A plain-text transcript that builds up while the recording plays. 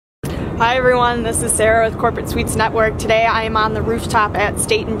Hi everyone, this is Sarah with Corporate Suites Network. Today I am on the rooftop at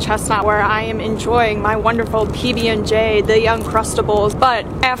State and Chestnut where I am enjoying my wonderful PB&J, the Uncrustables. But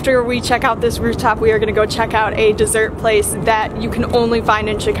after we check out this rooftop, we are going to go check out a dessert place that you can only find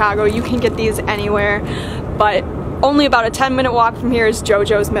in Chicago. You can get these anywhere, but only about a 10-minute walk from here is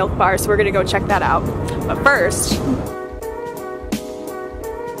JoJo's Milk Bar, so we're going to go check that out. But first,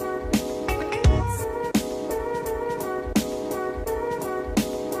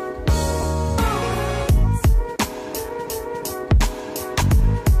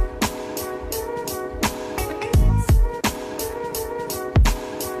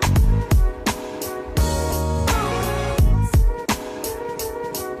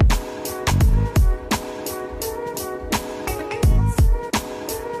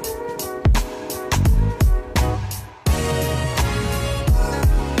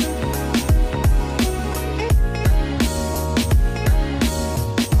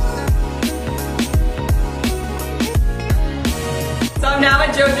 now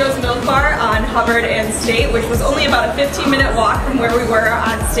at JoJo's Milk Bar on Hubbard and State, which was only about a 15-minute walk from where we were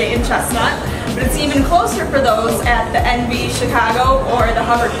on State and Chestnut, but it's even closer for those at the NB Chicago or the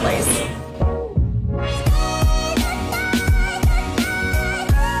Hubbard place.